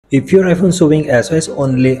If your iPhone showing SOS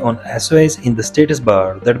only on SOS in the status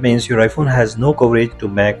bar, that means your iPhone has no coverage to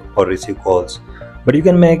make or receive calls. But you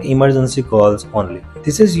can make emergency calls only.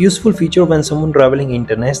 This is useful feature when someone traveling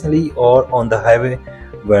internationally or on the highway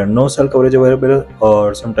where no cell coverage available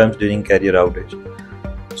or sometimes during carrier outage.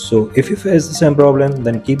 So if you face the same problem,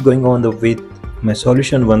 then keep going on with my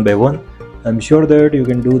solution one by one. I'm sure that you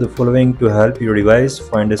can do the following to help your device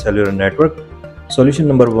find a cellular network. Solution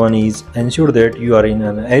number 1 is ensure that you are in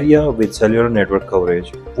an area with cellular network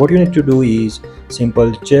coverage. What you need to do is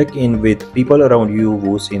simple check in with people around you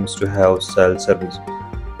who seems to have cell service.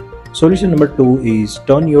 Solution number 2 is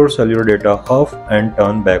turn your cellular data off and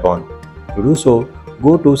turn back on. To do so,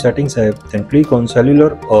 go to settings app, then click on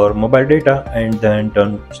cellular or mobile data and then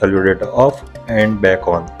turn cellular data off and back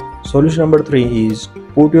on. Solution number 3 is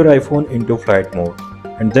put your iPhone into flight mode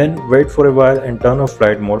and then wait for a while and turn off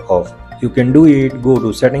flight mode off. You can do it, go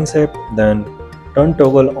to settings app, then turn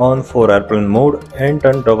toggle on for airplane mode and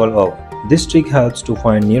turn toggle off. This trick helps to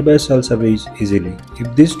find nearby cell service easily.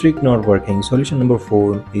 If this trick not working, solution number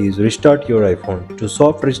 4 is restart your iPhone. To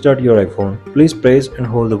soft restart your iPhone, please press and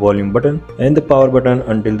hold the volume button and the power button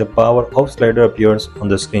until the power off slider appears on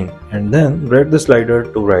the screen and then drag the slider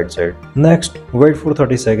to right side. Next, wait for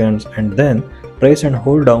 30 seconds and then press and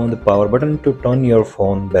hold down the power button to turn your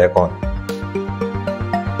phone back on.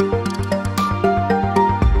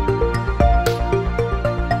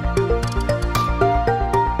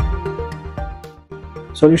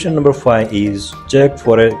 Solution number 5 is check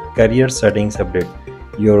for a carrier settings update.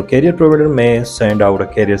 Your carrier provider may send out a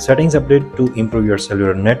carrier settings update to improve your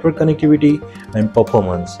cellular network connectivity and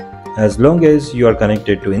performance. As long as you are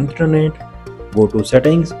connected to internet, go to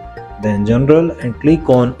settings, then general and click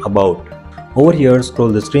on about. Over here, scroll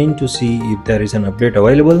the screen to see if there is an update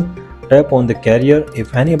available. Tap on the carrier.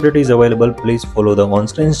 If any update is available, please follow the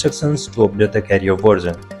on-screen instructions to update the carrier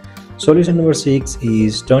version. Solution number 6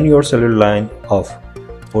 is turn your cellular line off.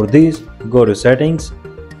 For this, go to settings,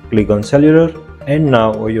 click on cellular and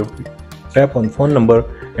now you tap on phone number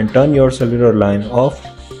and turn your cellular line off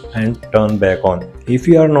and turn back on. If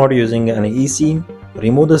you are not using an eSIM,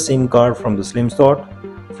 remove the SIM card from the SIM slot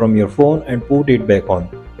from your phone and put it back on.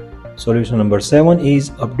 Solution number 7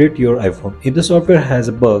 is update your iPhone. If the software has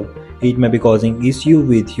a bug, it may be causing issue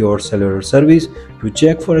with your cellular service. To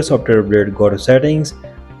check for a software update, go to settings,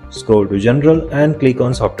 scroll to general and click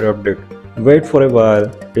on software update. Wait for a while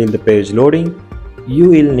till the page loading. You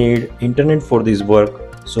will need internet for this work,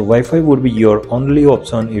 so Wi-Fi would be your only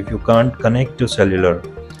option if you can't connect to cellular.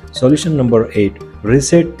 Solution number 8.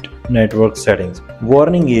 Reset network settings.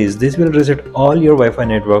 Warning is this will reset all your Wi-Fi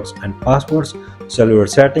networks and passwords, cellular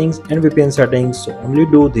settings and VPN settings, so only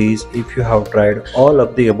do these if you have tried all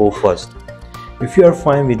of the above first. If you are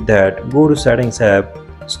fine with that, go to settings app,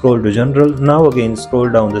 scroll to general, now again scroll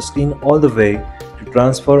down the screen all the way to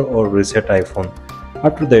transfer or reset iPhone.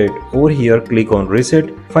 After that, over here click on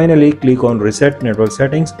reset. Finally click on reset network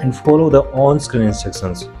settings and follow the on-screen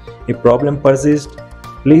instructions. If problem persists,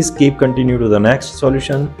 please continue to the next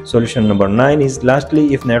solution. Solution number 9 is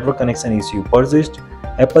lastly, if network connection issue persists,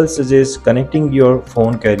 Apple suggests connecting your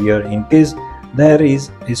phone carrier in case there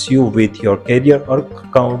is issue with your carrier or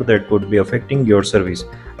account that could be affecting your service,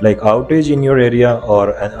 like outage in your area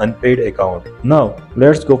or an unpaid account. Now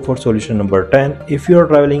let's go for solution number 10. If you are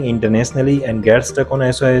traveling internationally and get stuck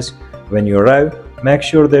on SOS, when you arrive, make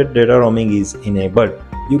sure that data roaming is enabled.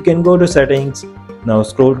 You can go to settings, now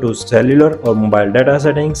scroll to cellular or mobile data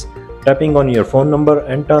settings, tapping on your phone number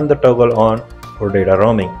and turn the toggle on for data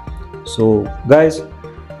roaming. So guys,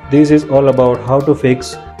 this is all about how to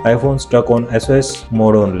fix iPhone stuck on SOS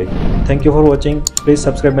mode only. Thank you for watching. Please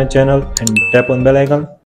subscribe my channel and tap on bell icon